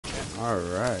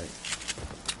Alright.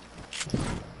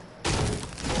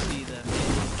 See the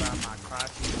minions by my crotch,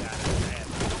 you gotta grab.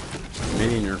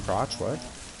 Mini in your crotch, what?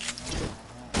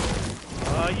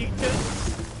 Oh, you just...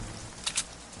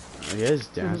 Are you guys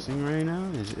dancing right now?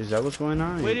 Is that what's going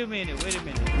on? Wait a minute.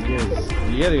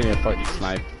 You gotta get fucking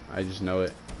sniped. I just know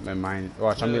it. My mind.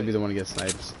 Watch, I'm gonna be the one to get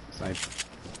sniped. Oh,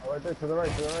 right there, to the right.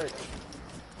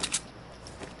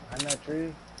 Behind that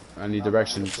tree. I need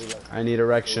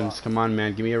directions. Come on,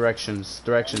 man. Give me directions.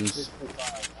 Directions.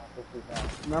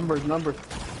 Numbers.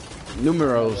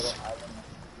 Numeros.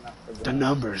 The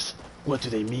numbers. What do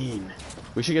they mean?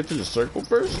 We should get to the circle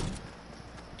first?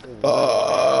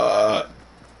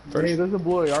 Hey, there's a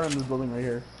blue AR in this building right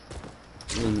here.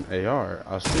 AR.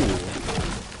 I'll see you.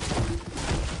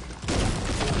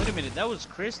 Wait a minute, that was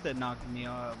Chris that knocked me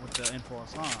with the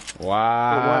impulse, huh?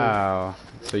 Wow.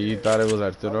 So you thought it was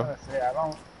Arturo? I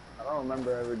don't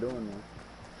remember ever doing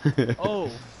that. Oh,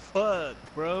 fuck,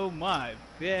 bro, my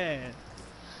bad.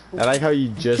 I like how you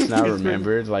just now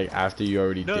remembered, like after you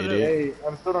already did it. Hey,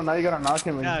 Arturo, now you gotta knock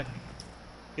him in. Nah,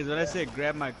 because when I said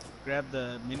grab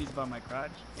the minis by my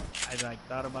crotch, I like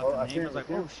thought about the name. I was like,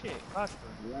 oh shit,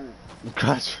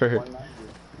 Crossford.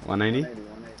 190?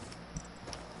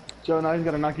 Joe, now he's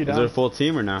gotta knock you down. Is it a full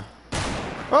team or no?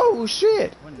 Oh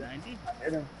shit! 190? I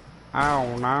hit him.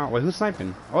 Ow, no. Wait, who's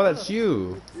sniping? Oh, that's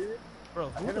you. Bro,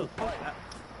 who the fuck?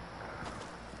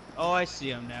 Oh, I see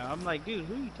him now. I'm like, dude,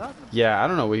 who are you talking about? Yeah, I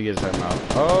don't know what you guys are talking about.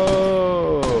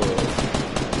 Oh!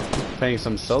 Playing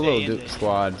some solo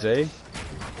squads, eh?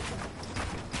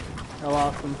 I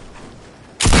lost him.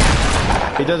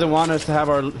 He doesn't want us to have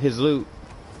his loot.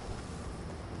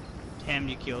 Damn,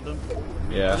 you killed him?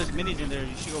 Yeah. Oh, there's minis in there.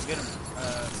 You should go get him.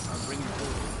 I'll bring him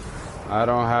food. I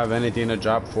don't have anything to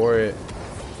drop for it.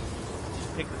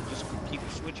 Just keep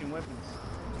switching weapons.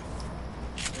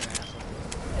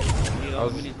 I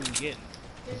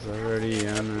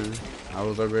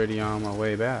was already on my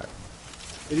way back.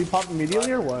 Did he pop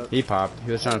immediately or what? He popped.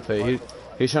 He was trying to play.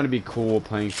 He was trying to be cool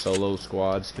playing solo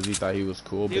squads because he thought he was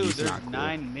cool, but dude, he's there's not cool.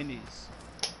 9 minis.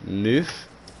 Noof.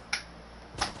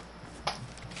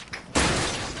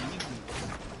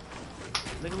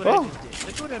 Look at what I just did.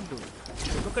 Look what I'm doing.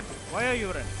 Look at. Why are you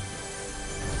running?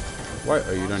 Why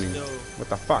are you running? What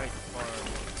the fuck?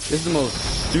 This is the most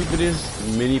stupidest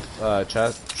mini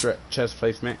chest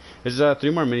placement. There's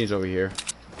 3 more minis over here.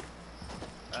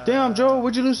 Damn, Joe,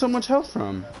 where'd you lose so much health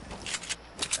from?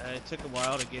 It took a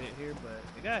while to get it here, but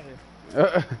it got here.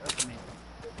 That's me.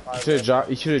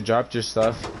 You should have dropped your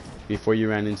stuff before you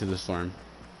ran into the storm.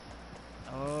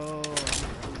 Oh.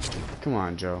 Come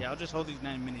on, Joe. Yeah, I'll just hold these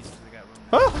 9 minis because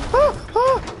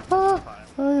I got room.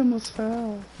 I almost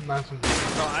fell. Nice one.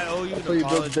 So I owe you That's an why you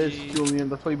built apology. this, Julian.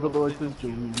 That's why you built it like this,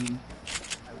 Julian.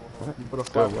 You put a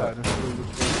flat pad instead of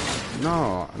this.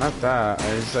 No, not that. I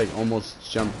just like almost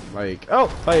jumped like. Oh,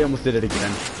 I almost did it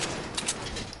again.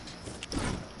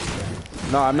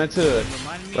 No, I meant to.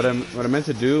 What I meant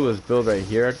to do was build right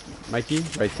here, Mikey,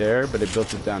 right there, but it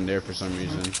built it down there for some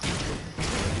reason.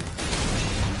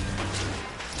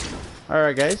 All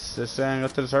right, guys, let's go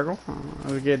to the circle.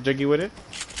 Let's get jiggy with it.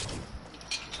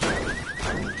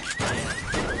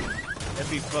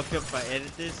 That'd be fucked up if I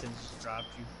edit this and just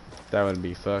dropped you. That would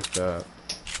be fucked up.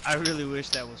 I really wish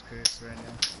that was Chris right now.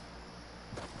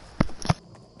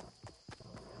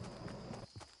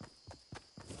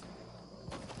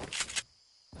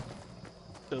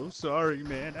 So sorry,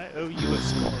 man. I owe you a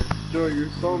score. Joe, you're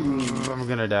so mean. I'm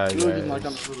gonna die, Julian's not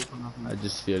guys. gonna do it for nothing. I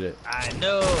just feel it. I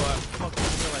know. I fucking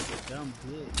feel like a dumb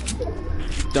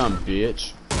bitch. Dumb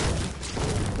bitch.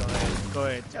 Go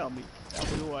ahead. Tell me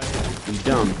who I am. You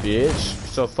dumb bitch. You're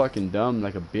so fucking dumb,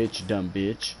 like a bitch, dumb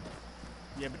bitch.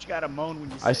 Yeah, but you gotta moan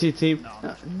when you say I see team.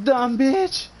 No. Dumb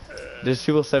bitch. There's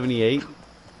people 78.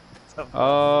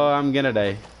 Oh, I'm gonna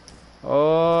die.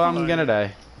 Oh, I'm gonna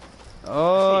die.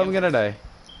 Oh, I'm gonna die.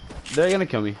 They're gonna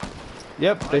kill me.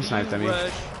 Yep, they sniped at me.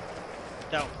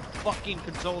 Without fucking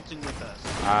consulting with us.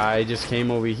 I just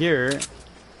came over here.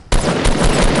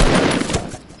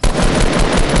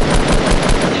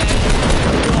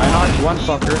 I knocked one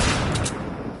fucker.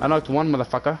 I knocked one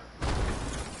motherfucker.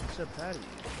 What's up, Patty?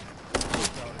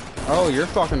 Oh, you're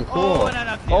fucking cool. Oh, and I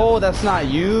knocked him. Oh, that's not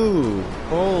you.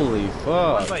 Holy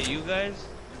One fuck. by you guys?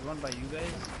 There's one by you guys?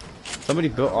 Somebody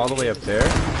built all the way up there.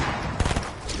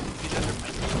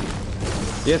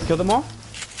 You guys killed them all?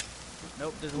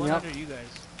 Nope, there's one under you guys.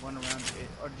 One around it.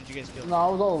 Or did you guys kill No, I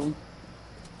was all alone.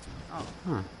 Oh.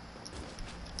 Huh.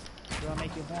 Do I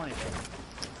make you horny?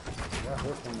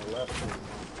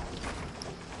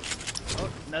 Oh,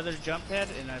 another jump pad,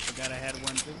 and I forgot I had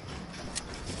one too.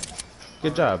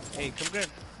 Good job. Hey, come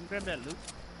grab that loot.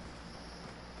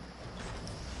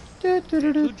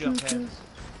 Two jump pads.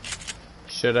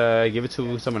 Should give it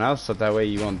to someone else so that way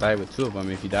you won't die with two of them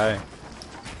if you die.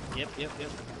 Yep.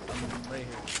 I'm right here.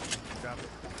 Drop it.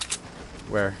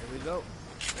 Where? Here we go.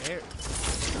 Right here.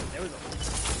 There we go.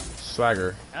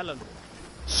 Swagger. I love it.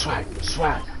 Swag.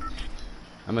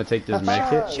 I'm gonna take this med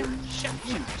kit.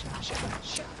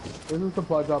 This is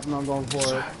supply drop and I'm going for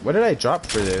it. What did I drop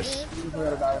for this?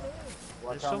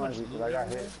 There's so much loot. I got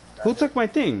hit. Who took my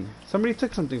thing? Somebody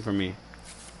took something from me.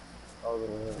 Oh,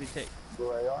 What do you take? the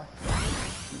AR?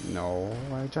 No,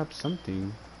 I dropped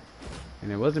something.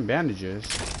 And it wasn't bandages.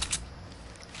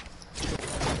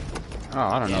 Oh,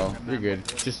 I don't know. You're good.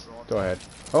 Just go ahead.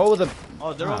 Oh,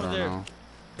 Oh, they're I over don't there. know.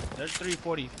 They're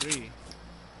 343.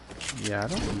 Yeah, I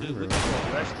don't Dude, we remember.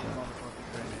 can go rush these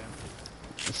motherfuckers right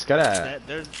now. It's gotta.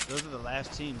 Those are the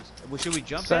last teams. Well, should we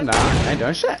jump Nah, at I ain't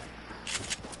doing shit.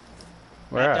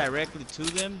 Where Not at? directly to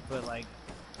them, but like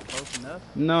close enough?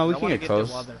 No, we I can wanna get there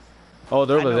close. while they're- Oh,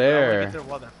 they're I over know, but I wanna there. get there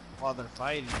while they're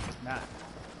fighting, not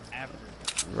after.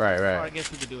 Right, Or I right.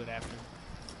 guess we could do it after.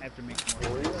 After making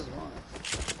more. This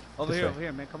Over This here, way. over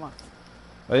here, man. Come on.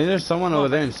 I think there's someone over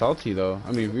there in Salty though.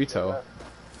 I mean retail.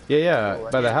 Yeah,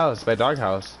 by the house, by dog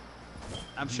house.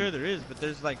 I'm sure there is, but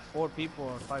there's like 4 people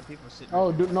or 5 people sitting.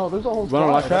 Oh, dude, no, there's a whole Wanna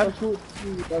squad. watch that? That's what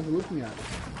you guys are looking at.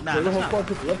 Nah, There's a that's whole not. squad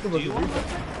to the left of Do us. you want one?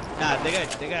 Nah, they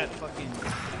got fucking.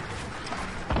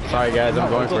 Sorry guys, I'm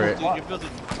going for it. Dude, you're building.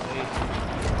 Wait.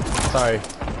 Sorry.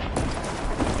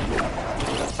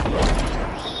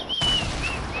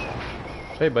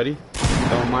 Hey buddy.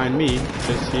 Don't mind me.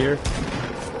 Just here.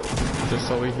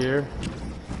 Just over here.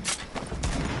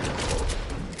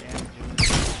 Damn, dude.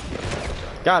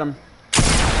 Got him.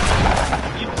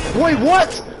 Wait,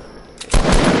 what?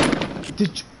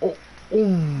 Did you? Oh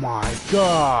my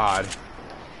god.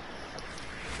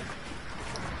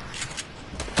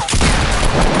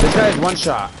 This guy is one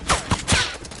shot.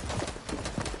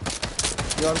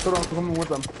 Yeah, I'm coming with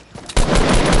them.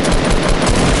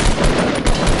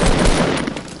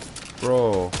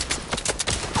 Bro.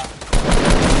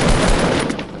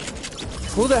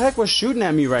 Who the heck was shooting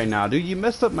at me right now, dude? You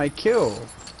messed up my kill.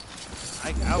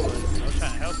 I was trying to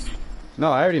help you.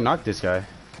 No, I already knocked this guy.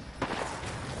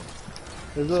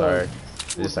 There's a, Sorry.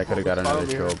 Just I could have got another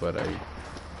over here. kill, but I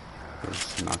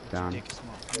was knocked down. Dick is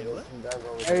small. I mean, what?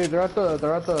 Hey, they're at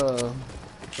the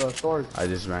stores. I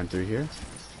just ran through here.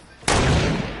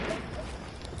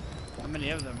 How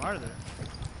many of them are there?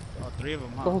 Oh, 3 of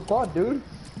them, The huh? whole squad, dude.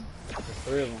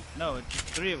 No, it's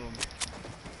 3 of them.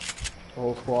 The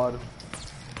whole squad.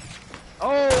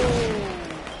 Oh!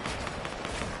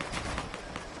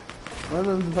 One of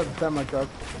them just had to stand my truck.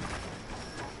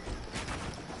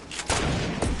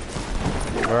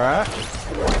 Where at?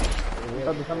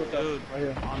 Had to stand my truck Dude, right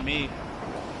here. on me.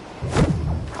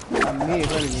 On me,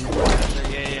 if anything.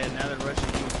 Yeah, now they're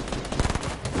rushing you.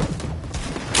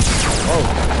 Oh.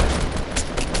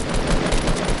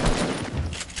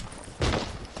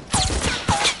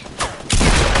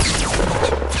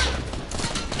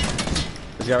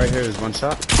 This guy right here is one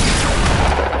shot. Good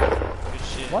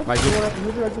shit. What? Mikey.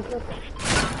 Who did I just hit?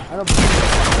 I don't.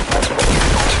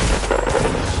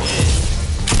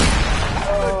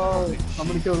 Oh, how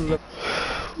many kills is that?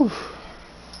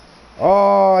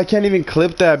 Oh, I can't even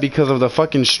clip that because of the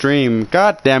fucking stream.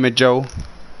 God damn it, Joe.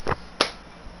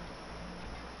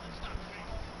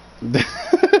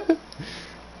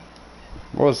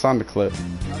 What was on the clip?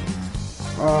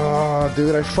 Oh,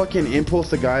 dude, I fucking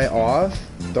impulsed the guy off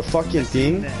the fucking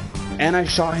thing, and I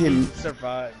shot him.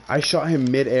 Survive. I shot him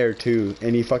mid-air too,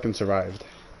 and he fucking survived.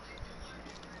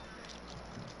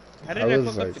 How did I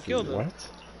fuck up the kill though? What?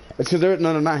 It's because there,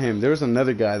 no, not him. There was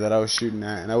another guy that I was shooting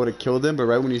at, and I would have killed him, but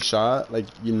right when he shot, like,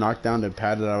 you knocked down the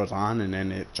pad that I was on, and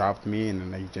then it dropped me, and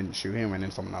then I didn't shoot him, and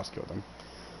then someone else killed him.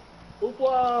 Hoopla!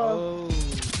 Oh.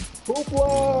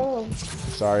 Hoopla!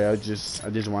 Sorry, I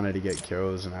just wanted to get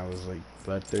kills, and I was like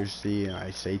bloodthirsty, and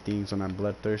I say things when I'm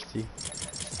bloodthirsty.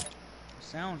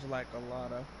 Sounds like a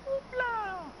lot of.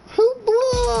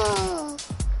 Hoopla!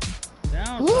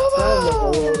 Sounds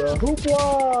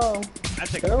Hoopla! I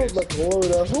take a Sounds piss. like a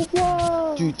load of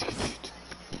hoopla!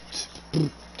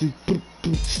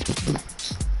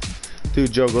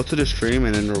 Dude, Joe, go to the stream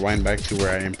and then rewind back to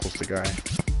where I impulsed the guy.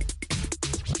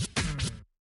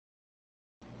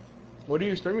 What are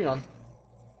you streaming on?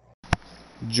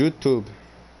 YouTube.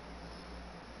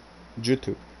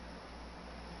 YouTube.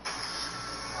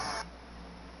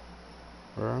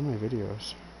 Where are my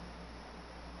videos?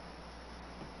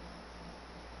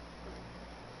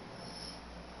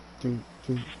 Dun,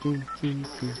 dun, dun, dun,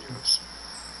 dun, dun.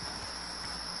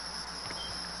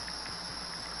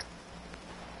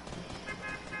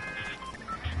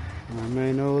 I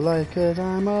may know life 'cause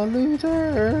I'm a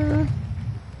loser.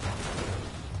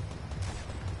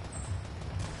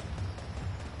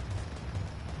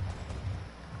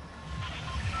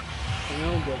 I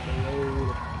don't get the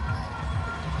load.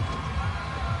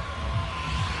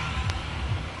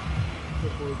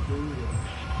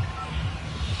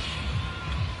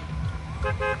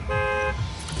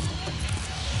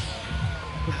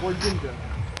 The boy Ginger.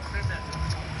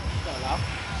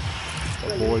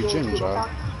 The boy Ginger.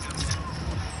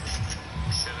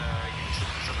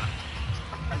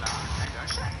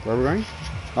 Where are we going?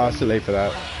 Oh, it's too late for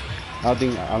that. I don't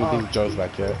think Joe's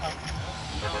back yet.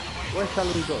 Where shall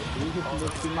we go? Do we just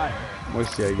look to mine? We'll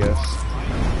see, I guess.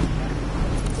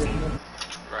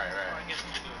 Right.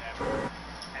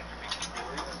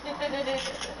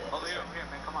 Oh, here,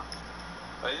 man, come on.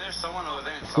 But there's someone over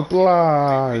there in South.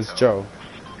 Hoopla! It's Joe.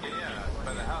 Yeah,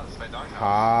 by the house, by dog house.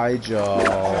 Hi, Joe.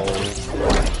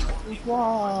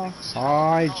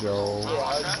 Hi, Joe.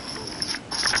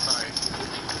 Sorry.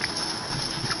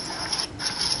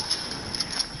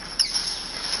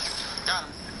 Got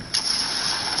him.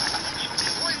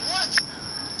 Wait, what?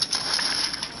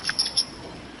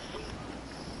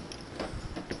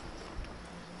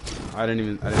 I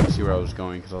didn't see where I was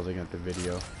going because I was looking at the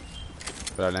video.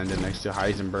 But I landed next to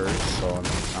Heisenberg, so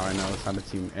now I know it's not a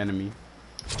team enemy.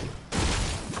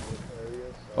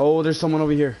 Oh, there's someone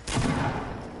over here.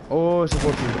 Oh, it's a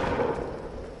full team.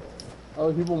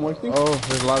 Oh, people moisting? Oh,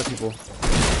 there's a lot of people.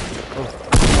 Oh.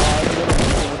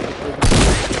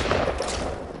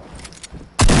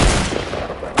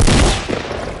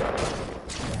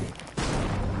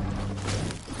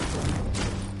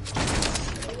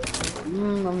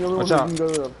 I'm the only one Watch who out. can go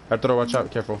up. Arturo, watch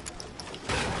out. Careful.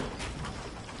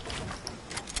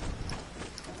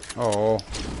 Oh.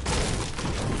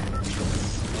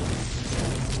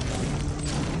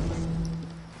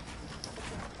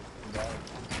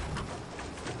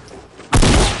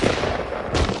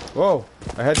 Whoa.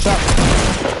 A headshot.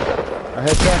 A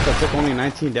headshot that took only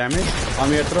 19 damage. On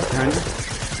me, Arturo. Behind you.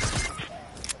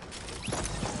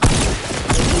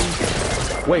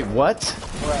 Wait, what?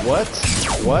 What?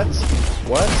 What?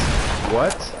 What?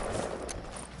 What?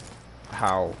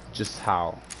 How? Just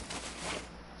how?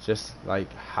 Just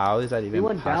like how is that even He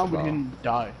went down possible? but he didn't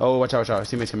die. Oh, watch out, watch out.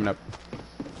 Teammates coming up.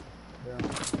 Yeah.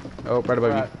 Oh, right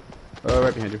above you. Oh,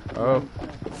 right behind you. Oh.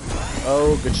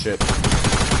 Oh, good shit.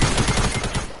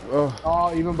 Oh.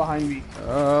 Oh, even behind me.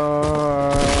 Where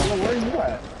are you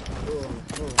at?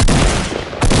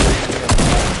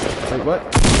 Wait, what?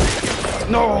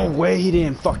 No way he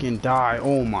didn't fucking die.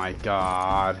 Oh my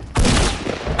god.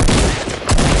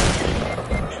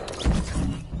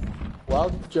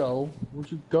 Well, Joe,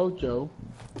 where'd you go, Joe?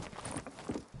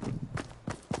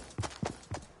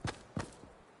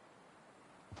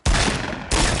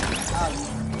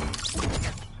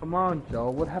 Come on, Joe.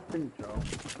 What happened, Joe?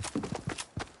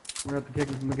 We're gonna have to kick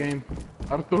him from the game.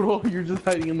 Arturo, you're just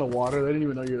hiding in the water. They didn't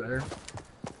even know you're there.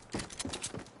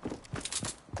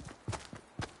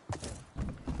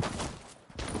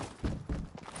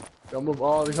 Don't move.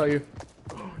 Oh, they saw you.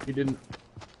 You didn't.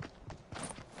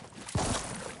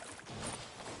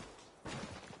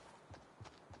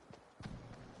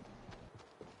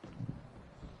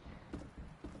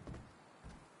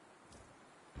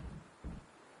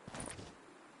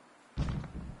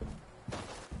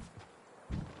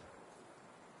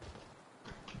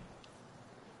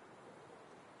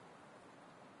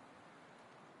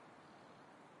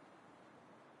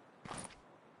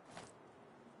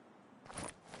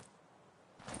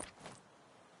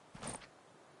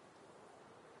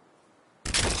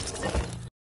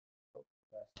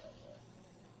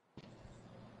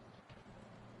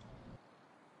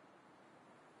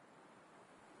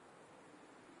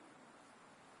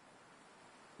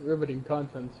 Riveting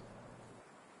content.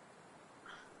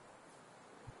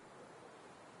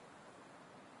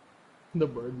 The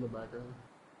bird in the background.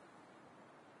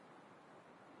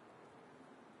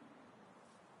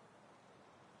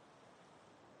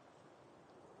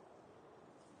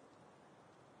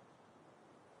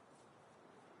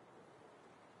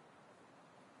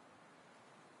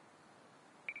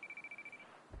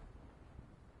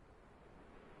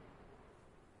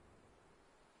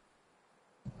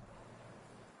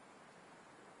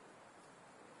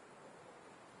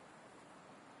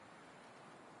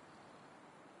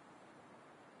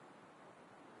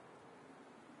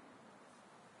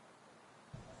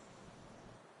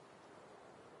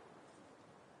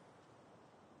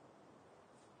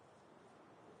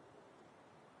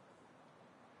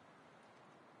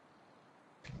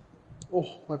 Oh,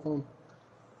 my phone.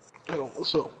 I don't know.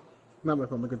 So, not my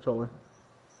phone, the controller.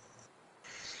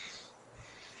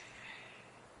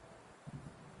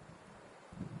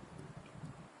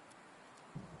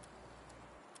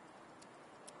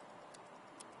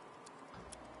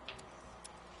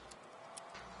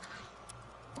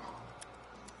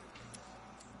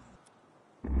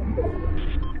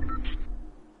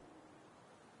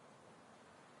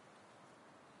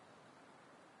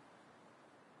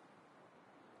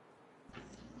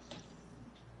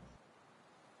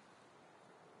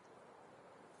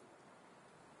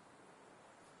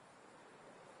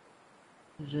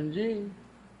 Jinji.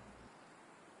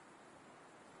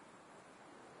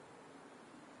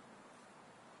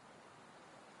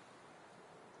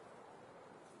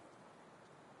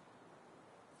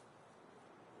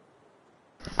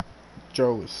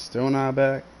 Joe is still not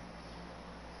back.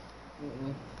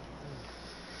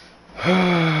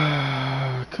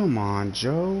 Come on,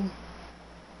 Joe.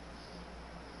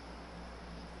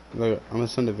 Look, I'm gonna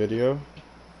send a video.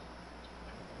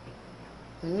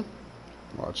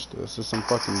 Watch this. This is some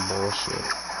fucking bullshit.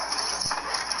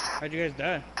 How'd you guys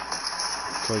die?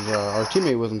 Cause our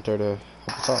teammate wasn't there to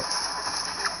help us out.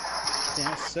 Damn,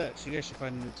 that sucks. You guys should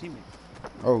find a new teammate.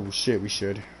 Oh shit, we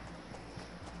should.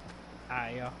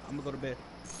 Alright, y'all. I'm gonna go to bed.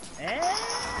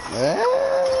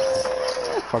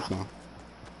 Fuck no.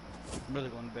 I'm really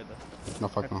going to bed though. No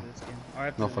fuck After no. this game. Or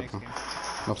after No the fuck next no. game.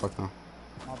 No fuck no.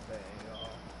 My bad, y'all.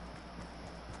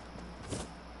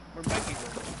 Where'd Mikey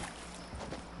go?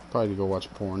 Probably to go watch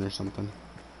porn or something.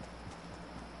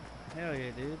 Hell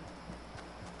yeah, dude.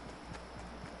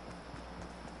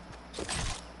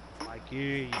 Mikey,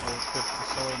 you go equip the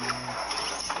soul, man.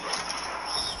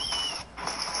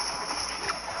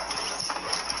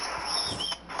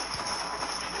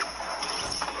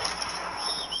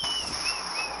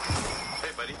 Hey,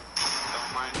 buddy.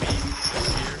 Don't mind me. This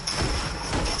here.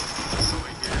 This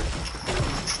over here.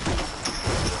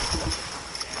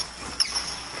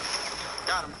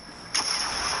 Got him.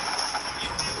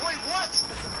 Wait, what?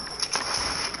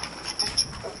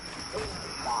 Oh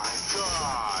my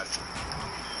god.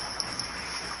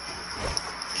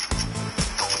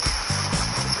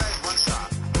 Okay, one shot.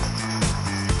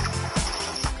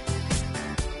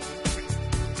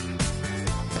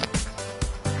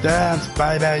 Dance,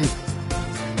 baby!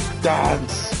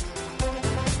 Dance!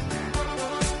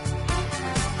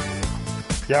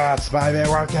 Yes, baby,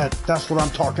 work it! That's what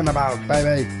I'm talking about,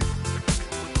 baby!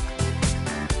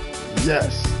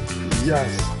 Yes! Yes!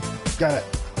 Get it!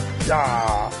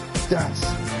 Yeah! Dance!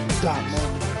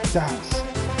 Dance! Dance!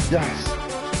 Yes!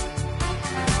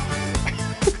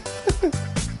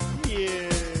 Yeah.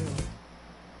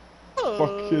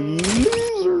 Fucking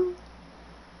loser!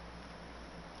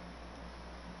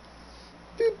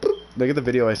 Look at the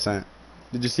video I sent.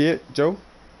 Did you see it, Joe?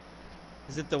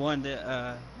 Is it the one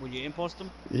that, where you impost them?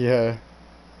 Yeah.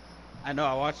 I know,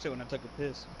 I watched it when I took a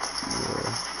piss.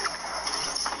 Yeah.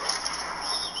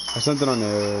 I sent it on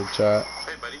the chat.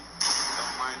 Hey, buddy.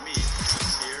 Don't mind me.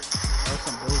 This here. That was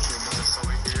some bullshit, bro. This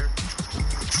over here.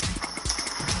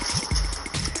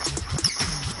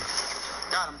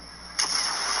 Got him.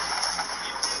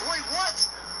 Wait, what?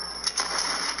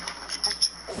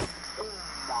 Oh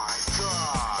my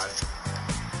god.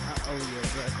 I owe your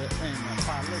brother an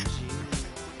apology.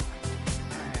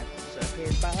 I have to suck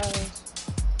his balls.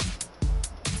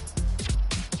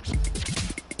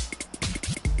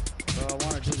 Bro, I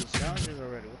want to do the challenges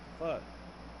already. What the fuck?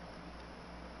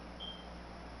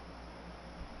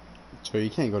 So you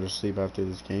can't go to sleep after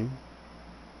this game.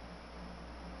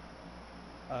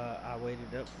 I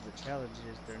waited up for the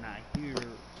challenges. They're not here.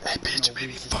 Hey bitch, No baby,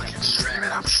 reason fucking to-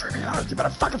 streaming. I'm streaming out. You better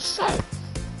fucking say it.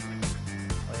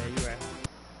 Oh yeah, you're right.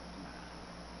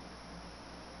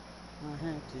 I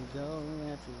have to go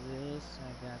after this.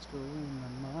 I got school in the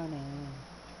morning.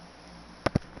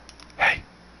 Hey,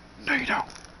 no you don't.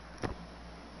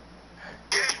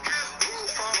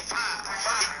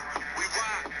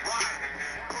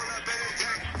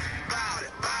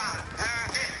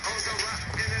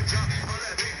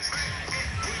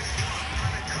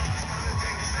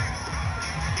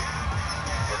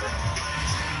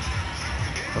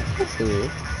 What's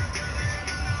this?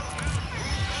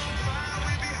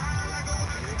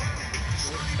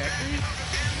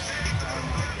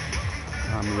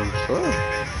 I mean, sure.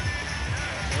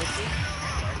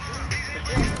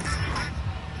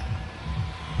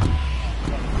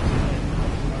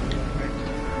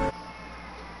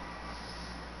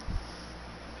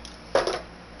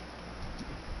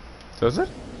 Does it?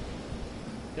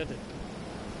 Did it?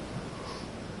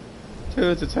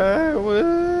 To the tower.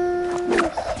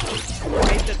 I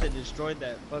hate that they destroyed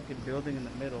that fucking building in the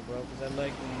middle, bro. Because I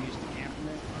like when we used to camp in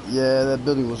it. Yeah, that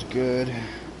building was good.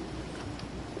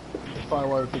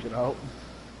 Firewire took it out.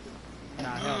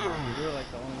 Nah, hell no. We were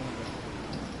like the only ones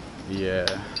that. Yeah.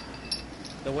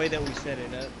 The way that we set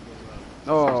it up was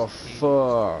Oh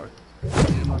fuck.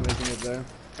 I'm not making it there.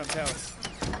 Trump Tower.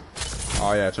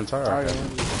 Oh yeah, it's on tower. Alright, Okay.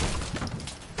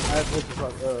 I have to look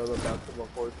at the basketball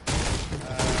court.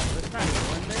 Let's not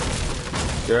go in there.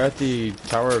 They're at the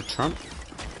Tower of Trump.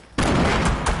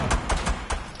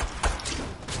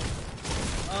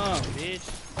 Oh, bitch.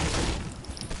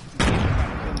 I'm trying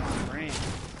to kill my friend.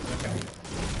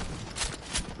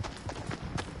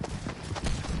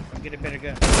 Get a better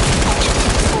gun.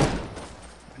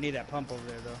 I need that pump over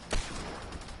there, though.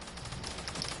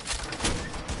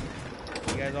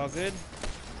 You guys all good?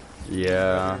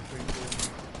 Yeah.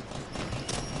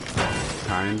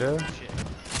 Kinda. Shit.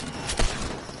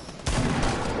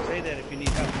 Say that if you need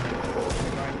help.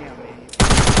 Right now, maybe.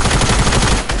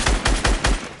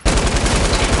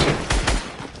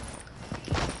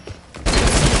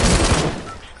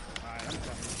 Alright, I'm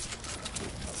coming.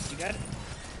 You got it?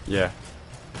 Yeah.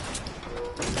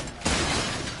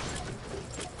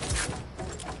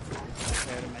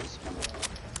 Prepare to my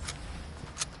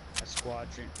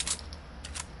squadron.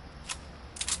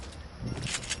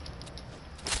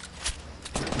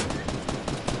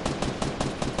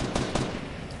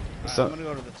 So, I'm gonna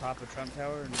go to the top of Trump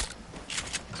Tower and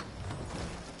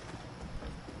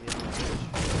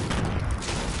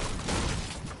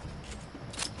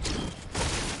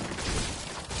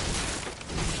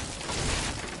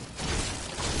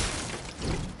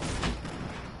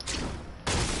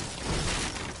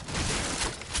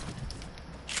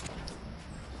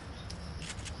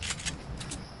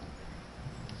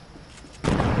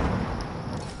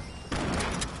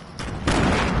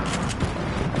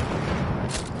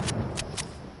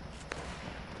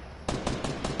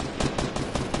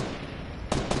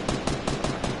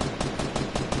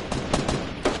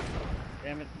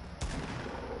damn it.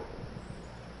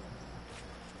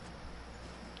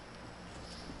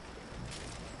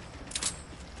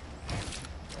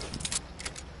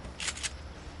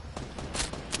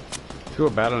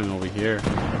 people are battling over here.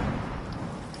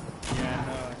 Yeah,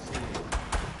 no, I see it.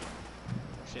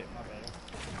 Shit, my bad.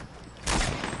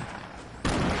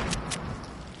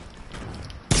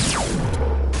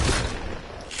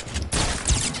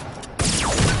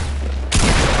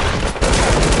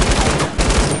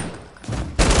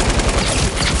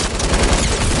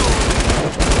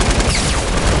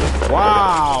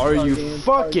 Wow, are you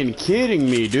fucking kidding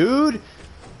me, dude?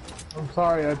 I'm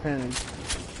sorry, I panicked.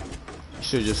 You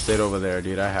should just stayed over there,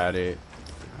 dude. I had it.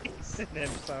 I'm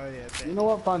sorry, I You think. know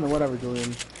what? Fine, whatever,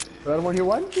 Julian. But I don't want to hear,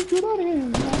 why did you do that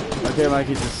again? Okay,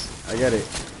 Mikey, I get it.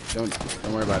 Don't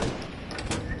worry about it.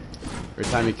 Every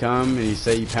time you come and you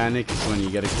say you panic, it's when you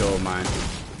get a kill of mine.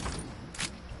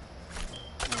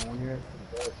 I don't want to hear it.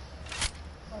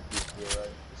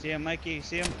 See him, Mikey? You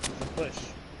see him? There's a push.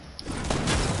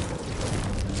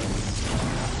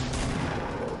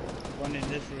 One in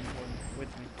this room, one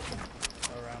with me.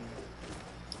 Around me.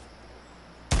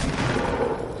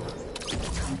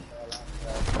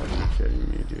 Are you kidding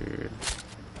me, dude?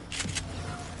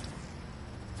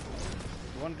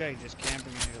 One guy just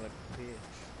camping here like a bitch.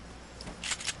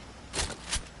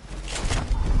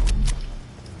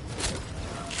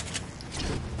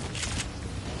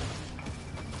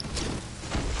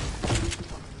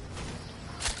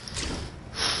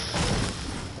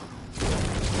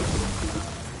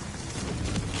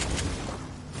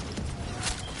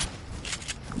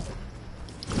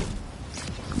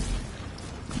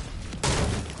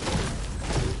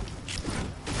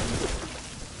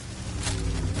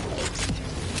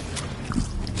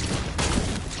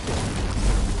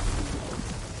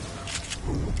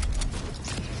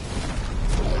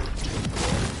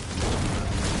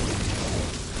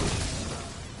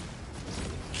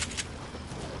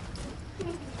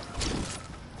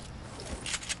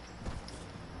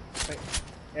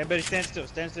 Everybody stand still,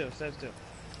 stand still, stand still.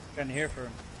 Trying to hear for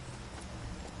him.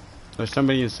 There's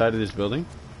somebody inside of this building?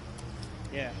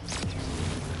 Yeah.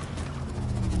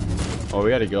 Oh, we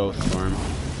gotta go, Storm.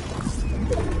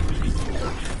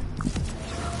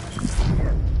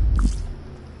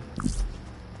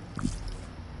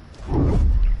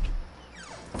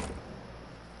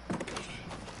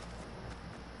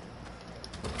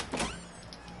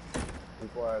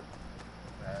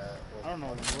 I don't know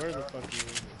where the fuck he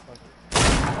is.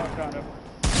 Oh, found him.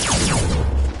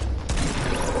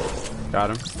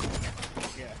 Got him.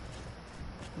 Yeah.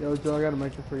 Yo, Joe, I gotta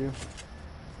make it for you.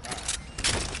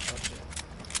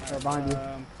 Right behind you.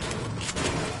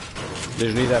 Did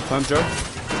you need that pump, Joe?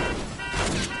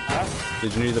 Huh?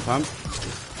 Did you need the pump?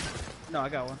 No, I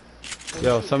got one.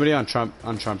 Yo, somebody on Trump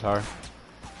Tower. Oh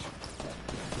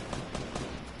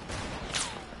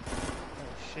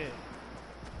shit.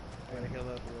 I gotta heal up a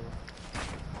little.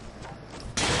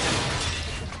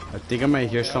 I think I might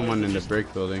hear someone in the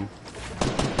brick building.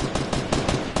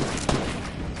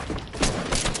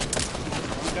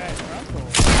 One guy in front.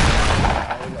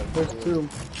 There's two.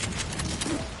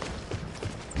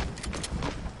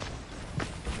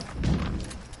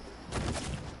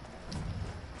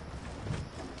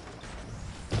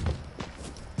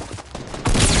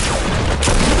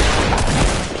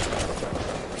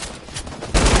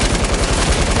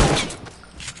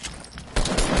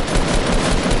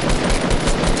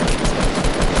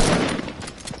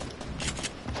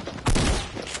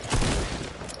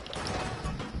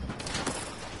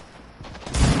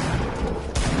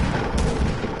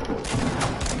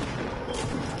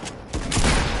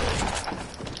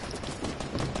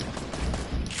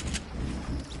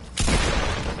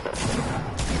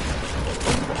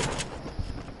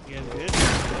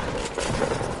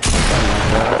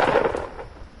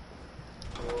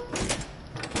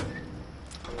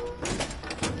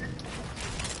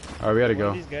 Alright, we gotta One go.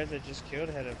 of these guys I just killed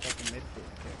had a fucking midfield.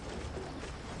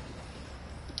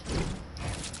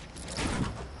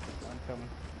 I'm coming.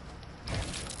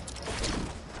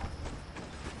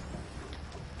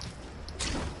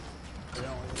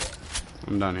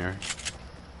 I'm done here.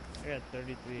 I got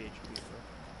 33 HP,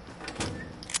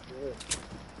 bro.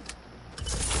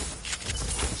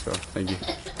 Let's go. Thank you.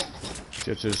 Let's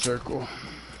get to the circle.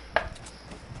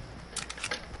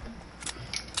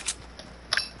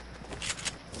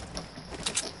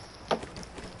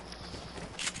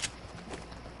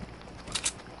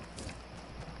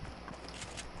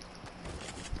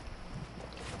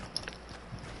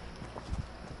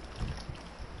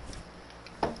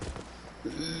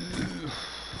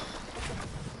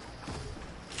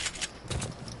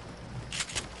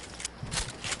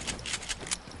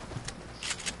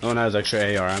 No one has extra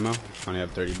AR ammo. I only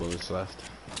have 30 bullets left.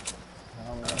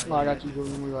 No, I got you.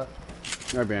 Jordan. We got.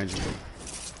 Right behind you.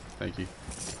 Thank you.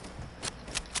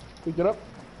 Pick it up.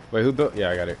 Wait, who built?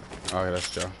 Yeah, I got it. Oh, okay, that's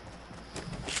Joe.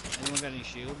 Anyone got any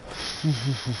shield?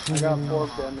 I got 4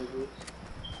 bandages.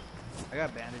 I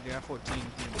got bandage. I got 14.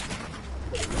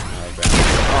 Oh,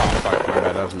 fuck, my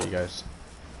bad. That was me, guys.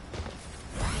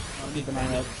 Keep an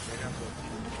eye out.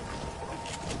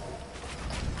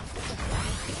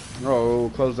 Oh,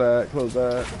 close that, close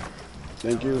that.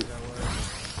 Thank you.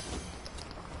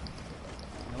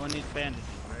 No one needs bandages,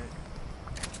 right?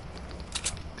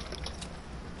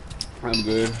 I'm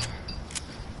good.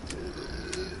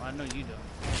 Well, I know you don't.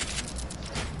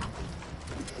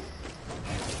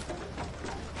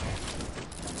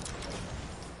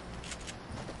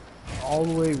 All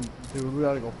the way, dude. We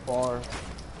gotta go far.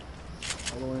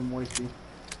 All the way moisty.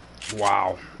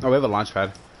 Wow. Oh, we have a launch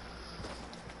pad.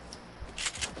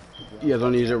 You guys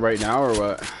want to use it right now or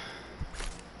what?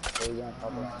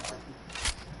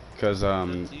 Because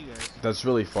that's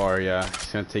really far. Yeah,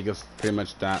 it's gonna take us pretty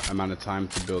much that amount of time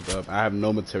to build up. I have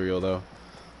no material though.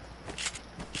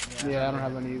 Yeah, I don't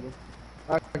have any either.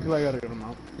 Actually, I gotta get them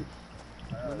out.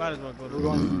 We might as well go to We're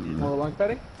going more launch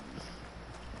padding.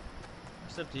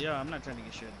 It's up to you. I'm not trying to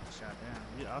get shot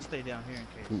down. I'll stay down here in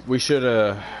case. We should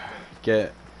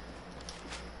get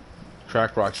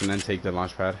crack rocks and then take the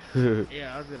launch pad.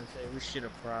 Yeah, I was gonna say we should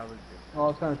have probably. Oh,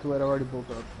 it's kind of too late. I already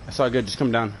built up. That's all good. Just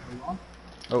come down.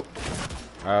 Oh,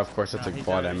 of course I took he's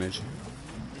fall already- damage.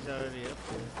 He's already up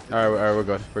there. All right, we're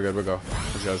good. We're good. We'll go.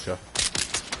 Let's go. Let's go.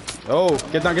 Oh,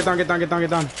 get down, get down, get down, get down, get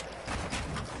down.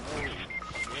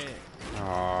 Shit.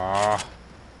 Ah.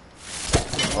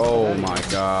 Oh my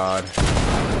God.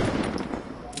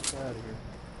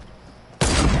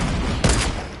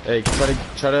 Hey,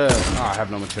 try to. Oh, I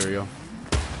have no material.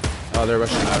 Oh, they're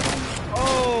rushing out.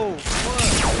 Oh,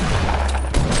 what?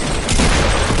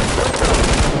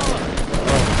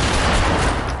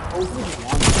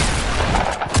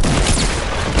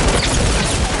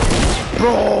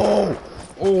 Bro!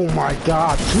 Oh my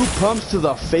God! 2 pumps to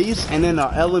the face and then a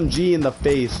LMG in the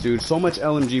face, dude. So much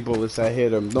LMG bullets that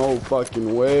hit him. No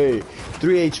fucking way.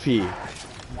 3 HP.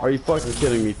 Are you fucking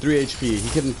kidding me? 3 HP. He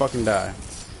couldn't fucking die.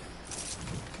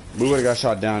 We would have got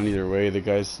shot down either way. The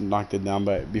guys knocked it down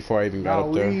before I even got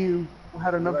up there. We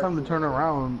had enough time to turn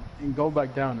around and go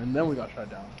back down, and then we got shot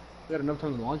down. We had enough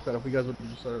time to launch pad if we guys would have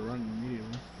just started running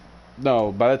immediately.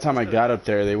 No, by the time I got up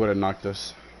there, they would have knocked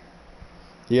us.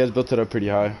 You guys built it up pretty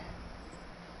high.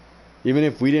 Even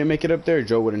if we didn't make it up there,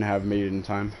 Joe wouldn't have made it in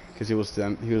time because he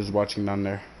was watching down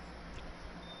there.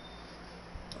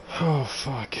 Oh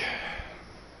fuck.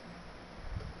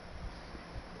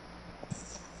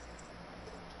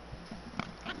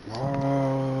 Oh.